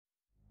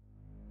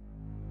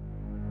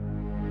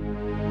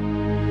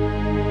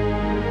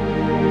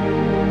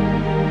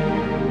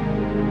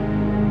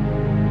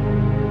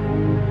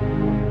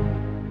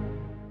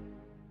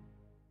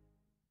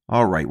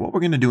All right, what we're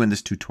going to do in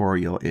this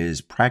tutorial is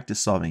practice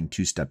solving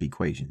two-step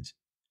equations.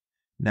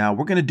 Now,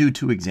 we're going to do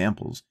two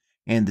examples,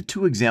 and the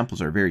two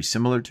examples are very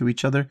similar to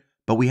each other,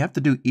 but we have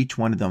to do each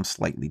one of them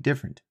slightly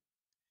different.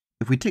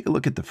 If we take a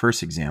look at the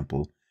first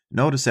example,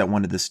 notice that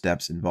one of the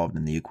steps involved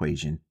in the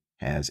equation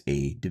has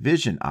a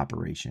division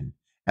operation,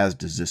 as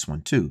does this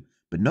one too.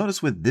 But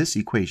notice with this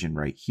equation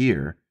right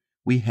here,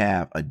 we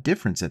have a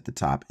difference at the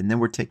top, and then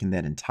we're taking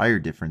that entire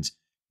difference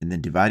and then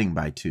dividing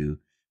by 2.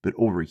 But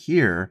over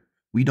here,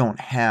 we don't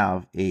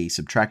have a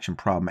subtraction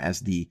problem as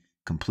the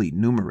complete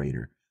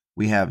numerator.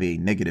 We have a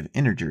negative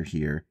integer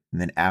here,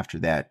 and then after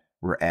that,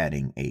 we're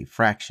adding a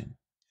fraction.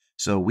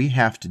 So we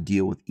have to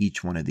deal with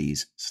each one of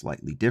these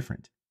slightly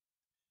different.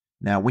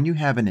 Now, when you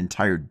have an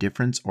entire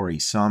difference or a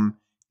sum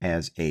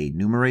as a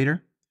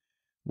numerator,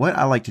 what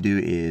I like to do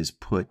is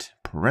put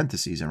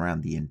parentheses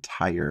around the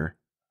entire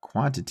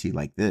quantity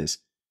like this.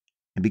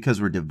 And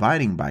because we're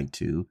dividing by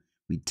 2,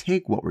 we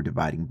take what we're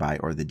dividing by,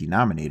 or the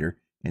denominator,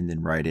 and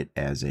then write it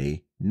as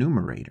a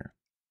numerator.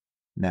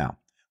 Now,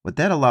 what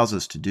that allows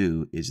us to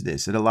do is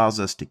this. It allows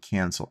us to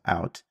cancel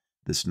out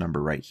this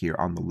number right here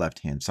on the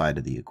left-hand side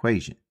of the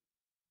equation.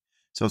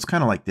 So it's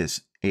kind of like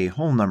this. A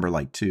whole number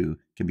like 2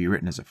 can be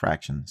written as a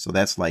fraction. So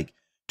that's like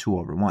 2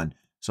 over 1.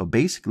 So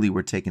basically,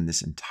 we're taking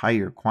this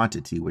entire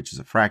quantity, which is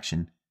a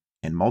fraction,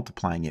 and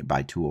multiplying it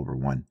by 2 over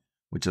 1,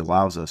 which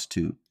allows us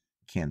to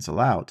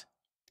cancel out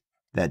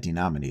that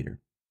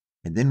denominator.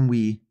 And then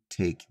we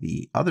take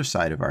the other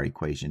side of our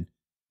equation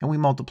and we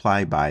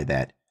multiply by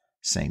that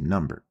same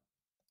number.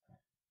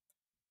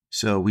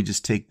 So we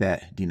just take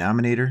that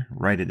denominator,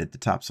 write it at the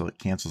top so it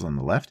cancels on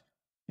the left,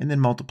 and then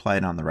multiply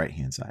it on the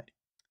right-hand side.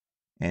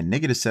 And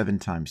negative 7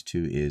 times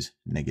 2 is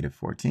negative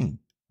 14.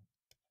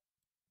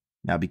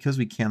 Now, because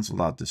we canceled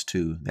out this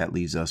 2, that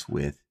leaves us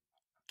with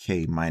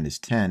k minus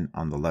 10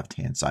 on the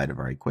left-hand side of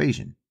our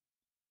equation.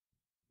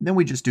 Then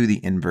we just do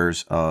the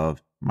inverse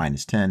of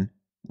minus 10,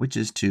 which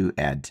is to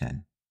add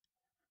 10.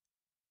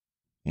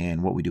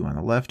 And what we do on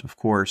the left, of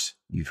course,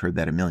 you've heard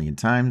that a million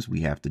times,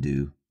 we have to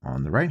do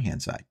on the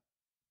right-hand side.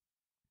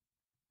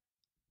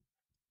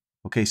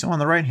 Okay, so on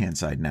the right-hand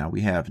side now,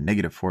 we have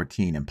negative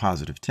 14 and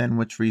positive 10,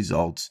 which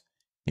results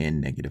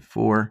in negative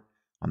 4.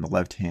 On the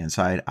left-hand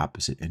side,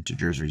 opposite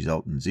integers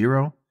result in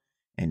 0.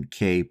 And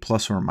k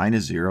plus or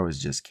minus 0 is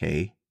just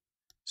k.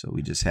 So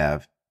we just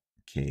have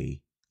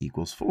k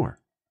equals 4.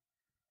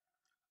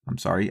 I'm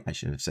sorry, I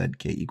should have said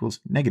k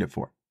equals negative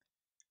 4.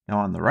 Now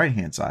on the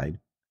right-hand side,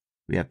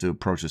 we have to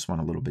approach this one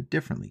a little bit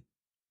differently.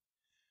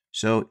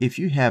 So if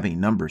you have a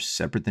number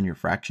separate than your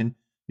fraction,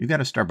 you got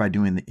to start by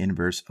doing the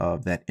inverse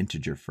of that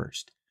integer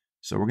first.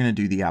 So we're going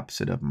to do the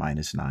opposite of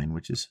minus 9,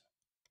 which is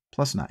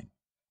plus 9.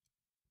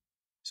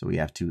 So we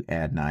have to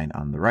add 9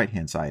 on the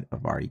right-hand side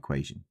of our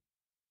equation.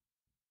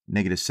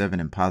 Negative 7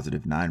 and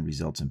positive 9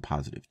 results in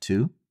positive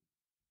 2.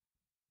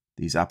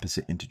 These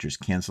opposite integers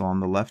cancel on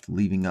the left,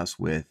 leaving us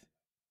with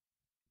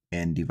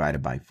n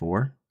divided by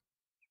 4.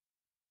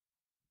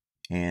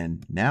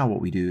 And now what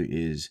we do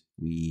is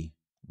we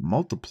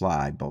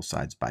multiply both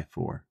sides by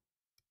 4,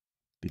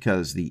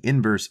 because the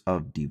inverse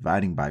of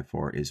dividing by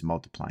 4 is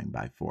multiplying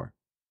by 4.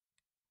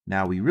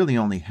 Now we really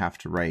only have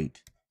to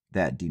write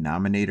that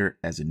denominator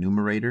as a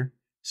numerator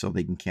so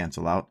they can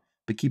cancel out.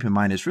 But keep in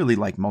mind, it's really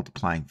like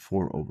multiplying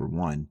 4 over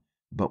 1,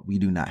 but we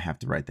do not have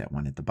to write that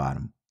one at the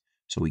bottom.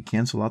 So we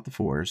cancel out the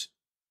 4's.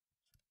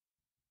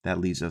 That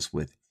leaves us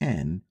with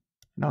n.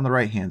 And on the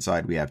right-hand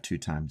side, we have 2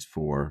 times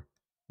 4,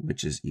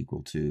 which is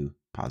equal to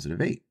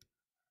positive 8.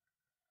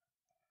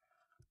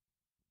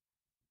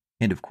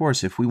 And of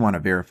course, if we want to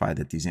verify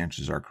that these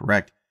answers are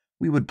correct,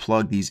 we would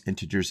plug these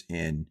integers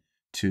in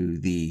to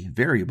the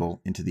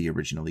variable into the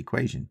original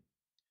equation.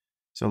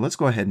 So let's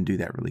go ahead and do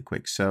that really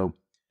quick. So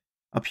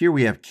up here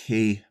we have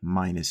k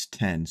minus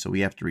 10, so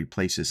we have to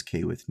replace this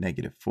k with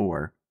negative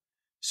 4.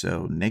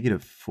 So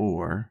negative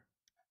 4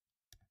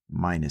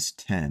 minus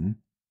 10, and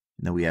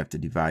then we have to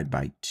divide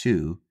by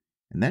 2,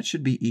 and that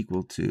should be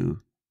equal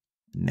to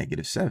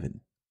negative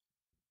 7.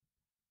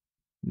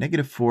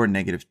 Negative 4,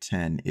 negative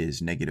 10 is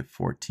negative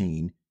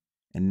 14,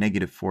 and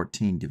negative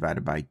 14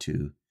 divided by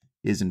 2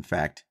 is in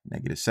fact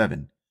negative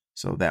 7.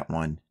 So that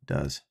one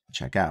does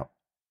check out.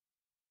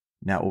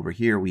 Now over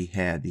here we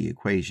had the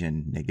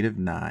equation negative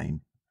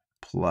 9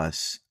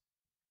 plus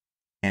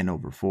n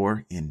over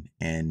 4, and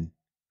n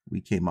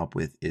we came up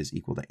with is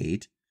equal to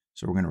 8.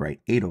 So we're going to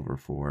write 8 over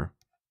 4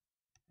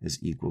 is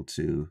equal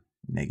to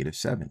negative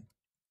 7.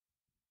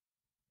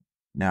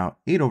 Now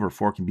 8 over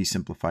 4 can be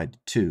simplified to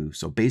 2.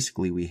 So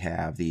basically we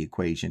have the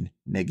equation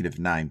negative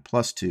 9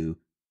 plus 2,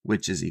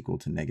 which is equal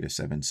to negative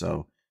 7.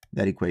 So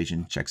that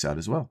equation checks out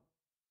as well.